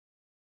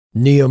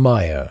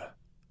Nehemiah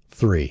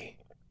 3.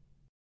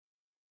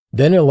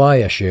 Then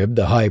Eliashib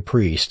the high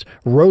priest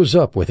rose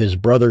up with his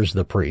brothers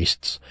the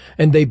priests,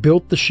 and they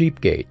built the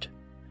sheep gate.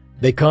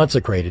 They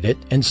consecrated it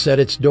and set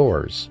its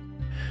doors.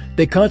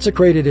 They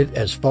consecrated it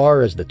as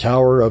far as the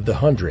Tower of the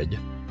 100,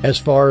 as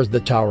far as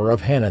the Tower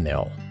of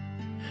Hananel.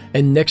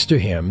 And next to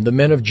him the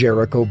men of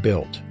Jericho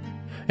built,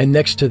 and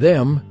next to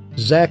them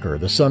Zachar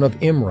the son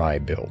of Imri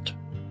built.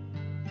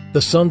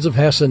 The sons of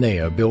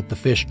Hasaneah built the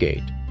fish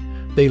gate.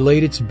 They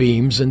laid its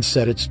beams and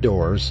set its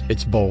doors,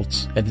 its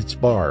bolts, and its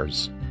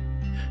bars.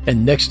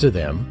 And next to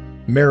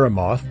them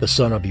Meremoth the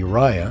son of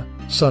Uriah,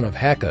 son of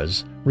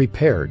Hakaz,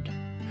 repaired.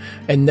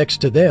 And next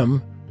to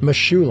them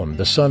Meshullam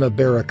the son of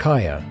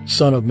Berechiah,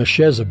 son of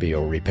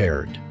Meshezabeel,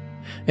 repaired.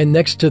 And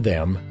next to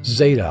them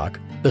Zadok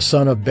the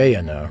son of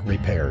Baanah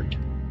repaired.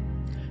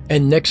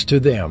 And next to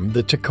them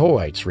the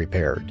Tekoites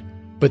repaired,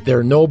 but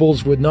their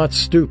nobles would not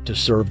stoop to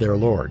serve their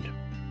lord.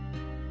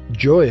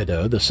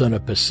 Joiada the son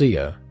of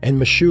Paseah and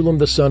Meshullam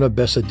the son of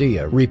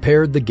Besadiah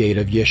repaired the gate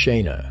of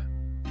Yeshana.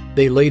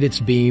 They laid its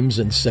beams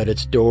and set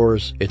its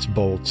doors, its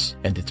bolts,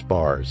 and its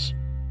bars.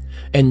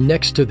 And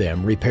next to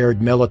them repaired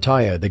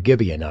Melatiah the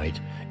Gibeonite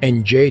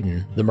and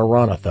Jadon the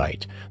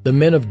Meronothite, the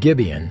men of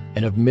Gibeon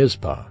and of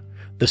Mizpah,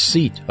 the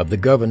seat of the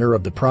governor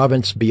of the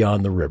province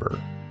beyond the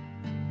river.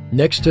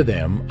 Next to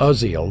them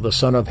Uzziel the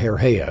son of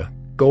Harhaiah,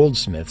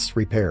 goldsmiths,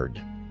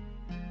 repaired.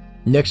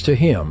 Next to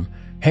him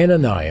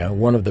Hananiah,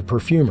 one of the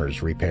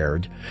perfumers,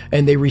 repaired,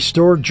 and they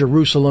restored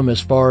Jerusalem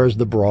as far as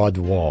the broad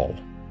wall.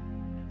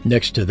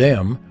 Next to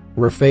them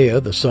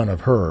Rephaiah the son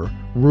of Hur,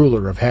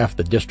 ruler of half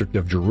the district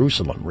of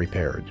Jerusalem,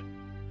 repaired.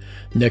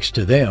 Next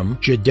to them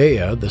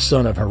Jedaiah the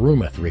son of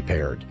Harumaph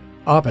repaired,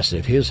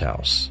 opposite his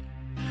house.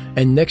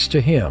 And next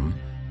to him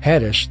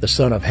Haddish the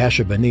son of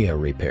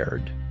Hashabniah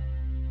repaired.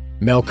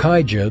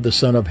 Malchijah the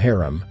son of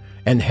Haram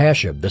and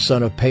Hashab the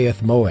son of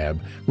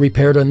Pahath-Moab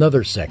repaired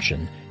another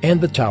section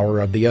and the Tower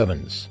of the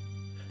Ovens.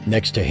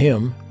 Next to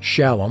him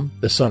Shallum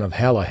the son of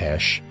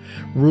Halahesh,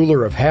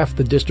 ruler of half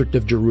the district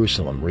of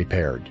Jerusalem,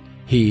 repaired,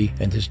 he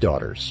and his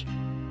daughters.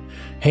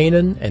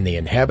 Hanan and the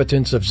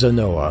inhabitants of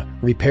Zanoah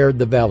repaired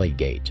the valley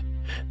gate.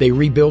 They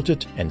rebuilt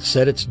it and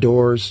set its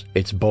doors,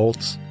 its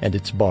bolts, and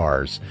its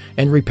bars,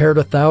 and repaired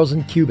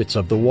 1,000 cubits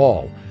of the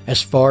wall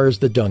as far as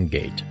the dung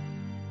gate.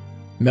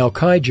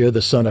 Malchijah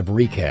the son of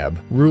Rechab,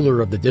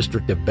 ruler of the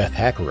district of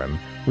Beth-Hakkerem,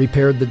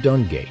 repaired the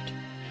dung gate.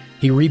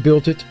 He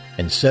rebuilt it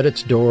and set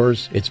its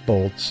doors, its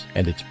bolts,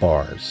 and its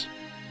bars.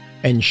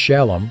 And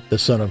Shallum the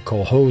son of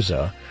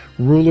Kolhozah,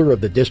 ruler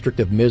of the district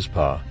of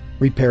Mizpah,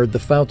 repaired the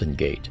fountain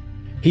gate.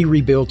 He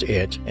rebuilt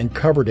it and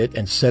covered it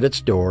and set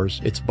its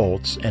doors, its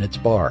bolts, and its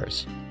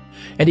bars.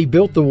 And he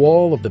built the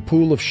wall of the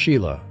pool of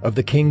Shelah of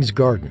the king's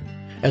garden,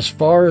 as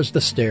far as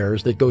the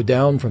stairs that go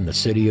down from the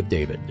city of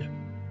David.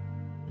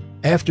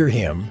 After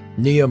him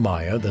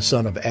Nehemiah the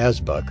son of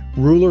Azbuk,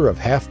 ruler of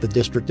half the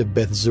district of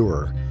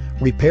Beth-zur,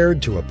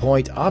 repaired to a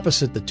point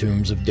opposite the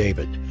tombs of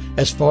David,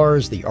 as far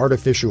as the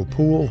artificial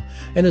pool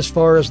and as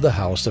far as the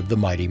house of the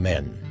mighty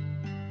men.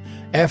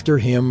 After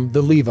him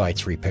the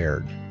Levites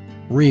repaired,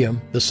 Rehum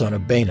the son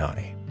of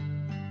Bani.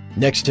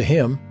 Next to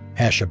him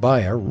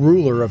Hashabiah,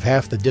 ruler of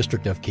half the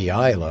district of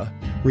Keilah,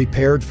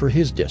 repaired for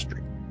his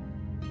district.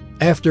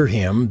 After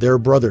him their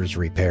brothers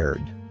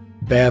repaired,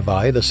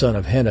 Bavai the son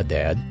of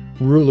Henadad,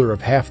 ruler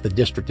of half the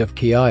district of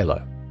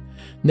Keilah.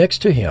 Next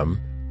to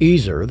him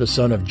Ezer the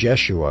son of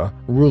Jeshua,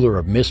 ruler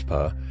of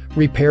Mizpah,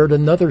 repaired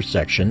another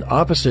section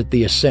opposite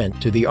the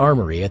ascent to the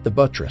armory at the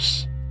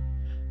buttress.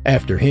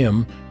 After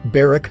him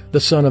Barak the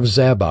son of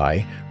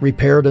Zabbai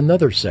repaired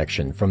another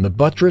section from the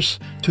buttress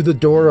to the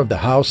door of the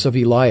house of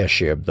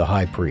Eliashib the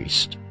high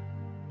priest.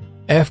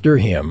 After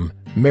him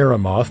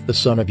Meremoth the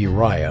son of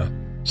Uriah,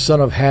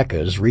 son of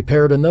Hakaz,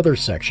 repaired another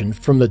section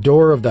from the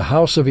door of the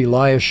house of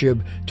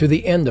Eliashib to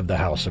the end of the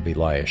house of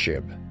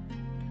Eliashib.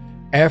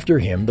 After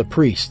him the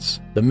priests,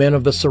 the men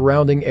of the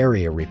surrounding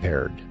area,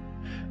 repaired.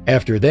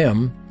 After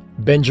them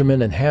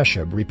Benjamin and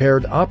Hashab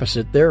repaired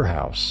opposite their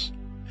house.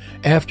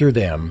 After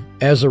them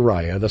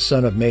Azariah the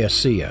son of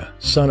Maaseiah,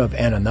 son of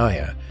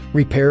Ananiah,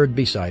 repaired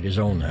beside his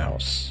own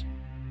house.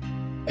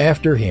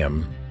 After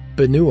him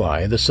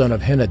Benui the son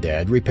of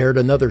Henadad repaired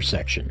another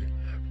section,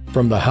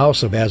 from the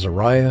house of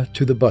Azariah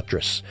to the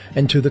buttress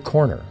and to the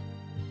corner.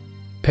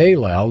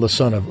 Palal the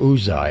son of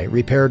Uzai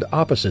repaired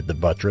opposite the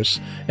buttress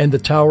and the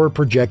tower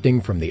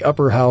projecting from the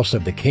upper house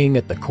of the king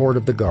at the court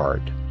of the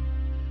guard.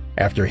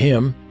 After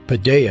him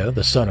Pedaiah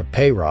the son of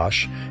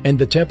Parosh and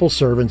the temple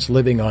servants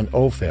living on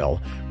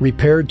Ophel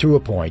repaired to a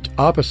point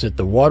opposite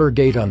the water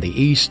gate on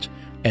the east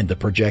and the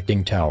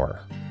projecting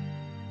tower.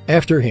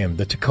 After him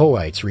the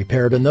Tekoites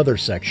repaired another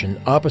section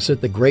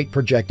opposite the great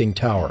projecting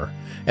tower,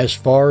 as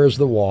far as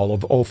the wall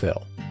of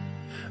Ophel.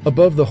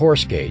 Above the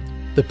horse gate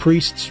the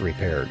priests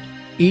repaired,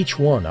 each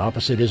one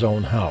opposite his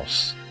own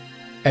house.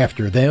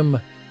 After them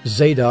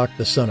Zadok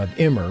the son of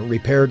Immer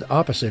repaired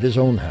opposite his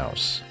own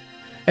house.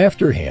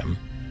 After him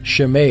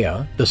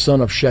Shemaiah the son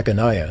of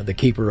Shechaniah, the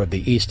keeper of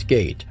the east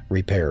gate,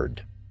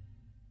 repaired.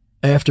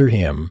 After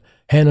him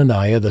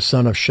Hananiah the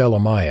son of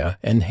Shelemiah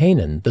and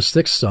Hanan the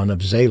sixth son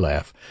of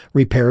Zalaph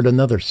repaired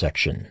another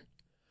section.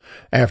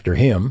 After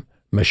him,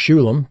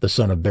 Meshullam the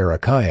son of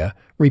Berechiah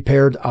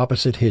repaired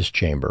opposite his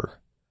chamber.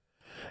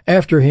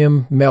 After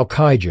him,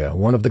 Malchijah,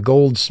 one of the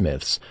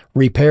goldsmiths,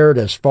 repaired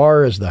as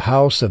far as the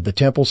house of the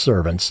temple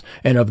servants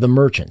and of the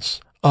merchants,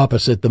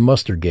 opposite the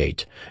muster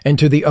gate, and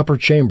to the upper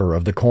chamber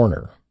of the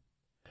corner.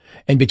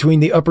 And between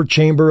the upper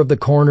chamber of the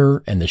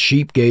corner and the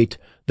sheep gate,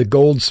 the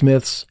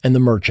goldsmiths and the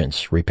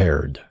merchants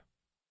repaired.